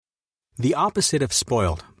The Opposite of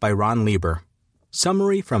Spoiled by Ron Lieber.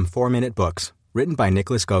 Summary from 4-Minute Books, written by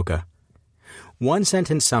Nicholas Goka.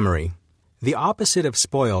 One-sentence summary. The Opposite of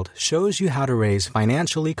Spoiled shows you how to raise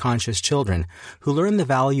financially conscious children who learn the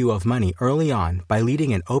value of money early on by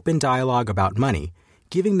leading an open dialogue about money,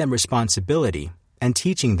 giving them responsibility, and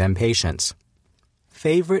teaching them patience.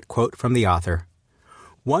 Favorite quote from the author.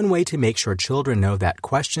 One way to make sure children know that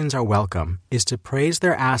questions are welcome is to praise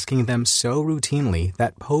their asking them so routinely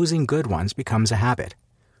that posing good ones becomes a habit.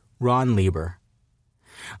 Ron Lieber.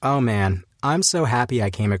 Oh man, I'm so happy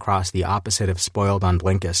I came across The Opposite of Spoiled on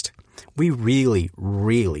Blinkist. We really,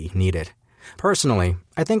 really need it. Personally,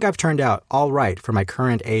 I think I've turned out all right for my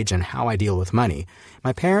current age and how I deal with money.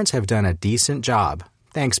 My parents have done a decent job.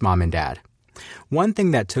 Thanks, Mom and Dad. One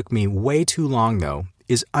thing that took me way too long, though,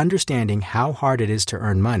 is understanding how hard it is to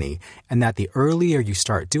earn money and that the earlier you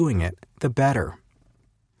start doing it, the better.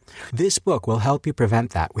 This book will help you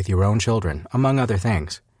prevent that with your own children, among other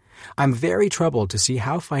things. I'm very troubled to see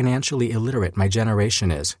how financially illiterate my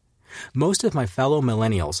generation is. Most of my fellow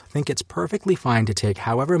millennials think it's perfectly fine to take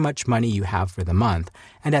however much money you have for the month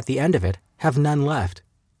and at the end of it, have none left.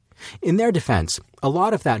 In their defense, a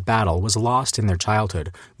lot of that battle was lost in their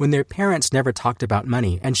childhood when their parents never talked about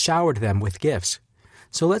money and showered them with gifts.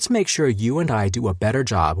 So let's make sure you and I do a better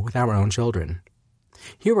job with our own children.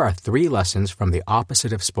 Here are 3 lessons from The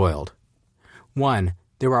Opposite of Spoiled. 1.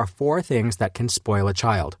 There are 4 things that can spoil a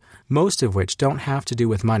child, most of which don't have to do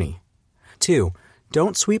with money. 2.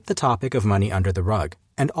 Don't sweep the topic of money under the rug,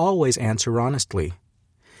 and always answer honestly.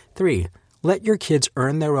 3. Let your kids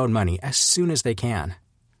earn their own money as soon as they can.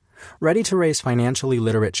 Ready to raise financially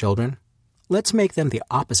literate children? Let's make them the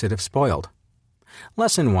opposite of spoiled.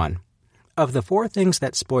 Lesson 1. Of the 4 things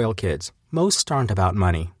that spoil kids, most aren't about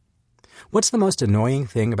money. What's the most annoying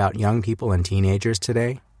thing about young people and teenagers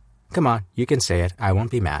today? Come on, you can say it, I won't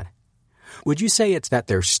be mad. Would you say it's that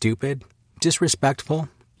they're stupid, disrespectful,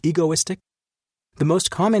 egoistic? The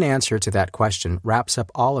most common answer to that question wraps up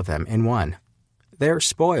all of them in one. They're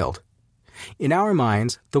spoiled. In our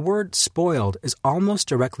minds, the word spoiled is almost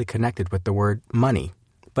directly connected with the word money,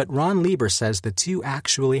 but Ron Lieber says the two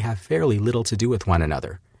actually have fairly little to do with one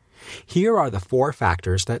another. Here are the 4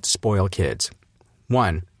 factors that spoil kids.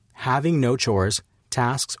 1. Having no chores,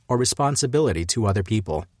 tasks, or responsibility to other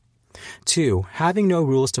people. 2. Having no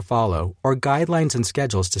rules to follow or guidelines and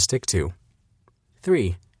schedules to stick to.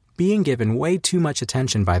 3. Being given way too much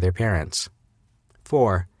attention by their parents.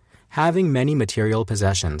 4. Having many material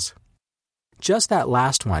possessions. Just that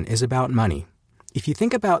last one is about money. If you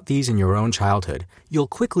think about these in your own childhood, you'll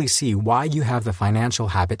quickly see why you have the financial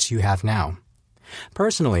habits you have now.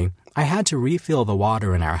 Personally, I had to refill the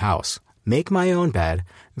water in our house, make my own bed,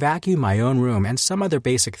 vacuum my own room, and some other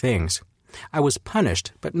basic things. I was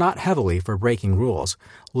punished, but not heavily, for breaking rules,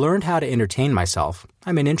 learned how to entertain myself,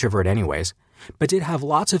 I'm an introvert anyways, but did have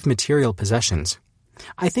lots of material possessions.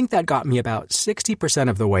 I think that got me about 60%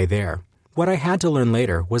 of the way there. What I had to learn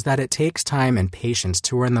later was that it takes time and patience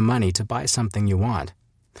to earn the money to buy something you want.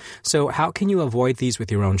 So how can you avoid these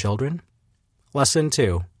with your own children? Lesson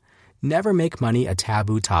 2. Never make money a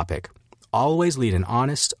taboo topic. Always lead an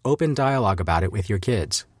honest, open dialogue about it with your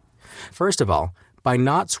kids. First of all, by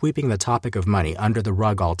not sweeping the topic of money under the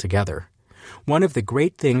rug altogether. One of the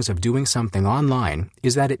great things of doing something online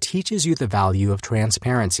is that it teaches you the value of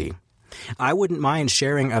transparency. I wouldn't mind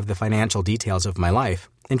sharing of the financial details of my life.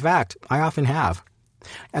 In fact, I often have.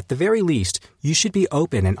 At the very least, you should be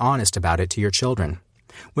open and honest about it to your children.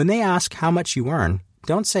 When they ask how much you earn,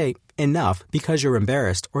 don't say, enough, because you're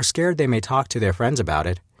embarrassed or scared they may talk to their friends about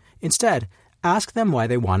it. Instead, ask them why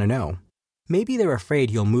they want to know. Maybe they're afraid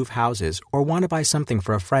you'll move houses or want to buy something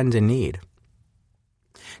for a friend in need.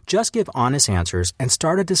 Just give honest answers and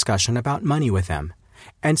start a discussion about money with them.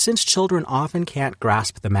 And since children often can't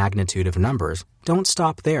grasp the magnitude of numbers, don't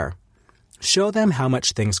stop there. Show them how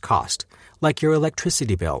much things cost, like your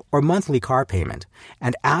electricity bill or monthly car payment,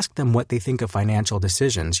 and ask them what they think of financial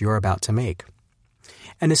decisions you're about to make.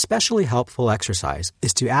 An especially helpful exercise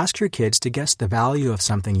is to ask your kids to guess the value of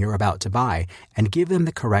something you're about to buy and give them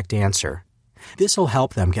the correct answer. This will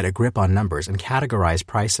help them get a grip on numbers and categorize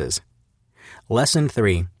prices. Lesson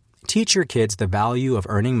 3. Teach your kids the value of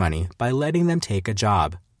earning money by letting them take a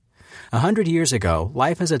job. 100 years ago,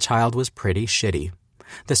 life as a child was pretty shitty.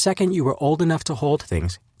 The second you were old enough to hold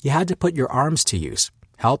things, you had to put your arms to use,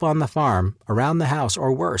 help on the farm, around the house,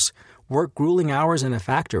 or worse, work grueling hours in a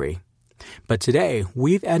factory. But today,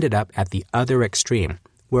 we've ended up at the other extreme,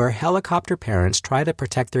 where helicopter parents try to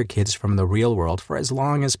protect their kids from the real world for as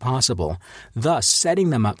long as possible, thus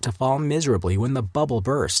setting them up to fall miserably when the bubble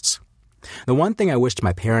bursts. The one thing I wished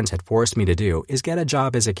my parents had forced me to do is get a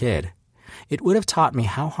job as a kid. It would have taught me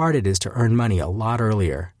how hard it is to earn money a lot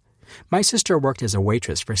earlier. My sister worked as a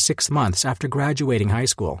waitress for 6 months after graduating high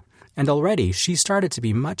school, and already she started to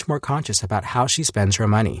be much more conscious about how she spends her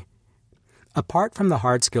money. Apart from the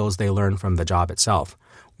hard skills they learn from the job itself,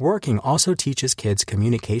 working also teaches kids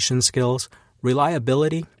communication skills,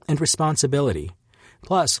 reliability, and responsibility.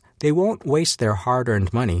 Plus, they won't waste their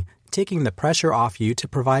hard-earned money taking the pressure off you to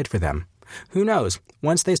provide for them. Who knows,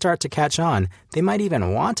 once they start to catch on, they might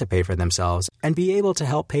even want to pay for themselves and be able to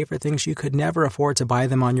help pay for things you could never afford to buy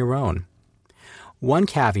them on your own. One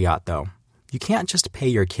caveat, though. You can't just pay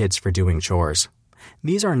your kids for doing chores.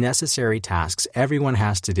 These are necessary tasks everyone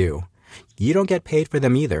has to do. You don't get paid for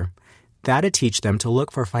them either. That'd teach them to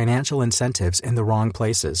look for financial incentives in the wrong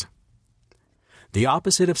places. The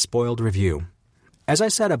opposite of spoiled review. As I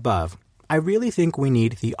said above, I really think we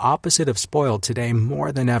need the opposite of spoiled today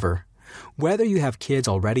more than ever. Whether you have kids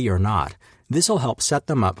already or not, this will help set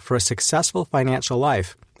them up for a successful financial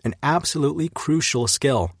life, an absolutely crucial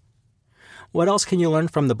skill. What else can you learn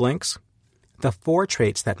from the Blinks? The 4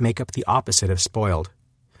 traits that make up the opposite of spoiled.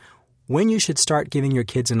 When you should start giving your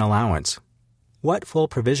kids an allowance. What full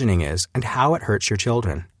provisioning is and how it hurts your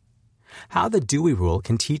children. How the Dewey Rule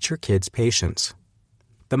can teach your kids patience.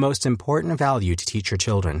 The most important value to teach your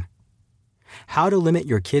children. How to limit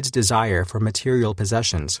your kids' desire for material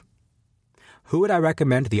possessions. Who would I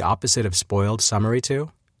recommend the opposite of spoiled summary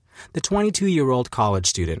to? The 22-year-old college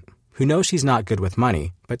student who knows she's not good with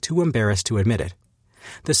money but too embarrassed to admit it.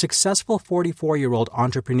 The successful 44-year-old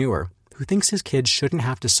entrepreneur who thinks his kids shouldn't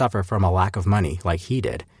have to suffer from a lack of money like he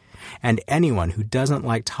did. And anyone who doesn't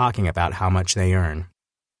like talking about how much they earn.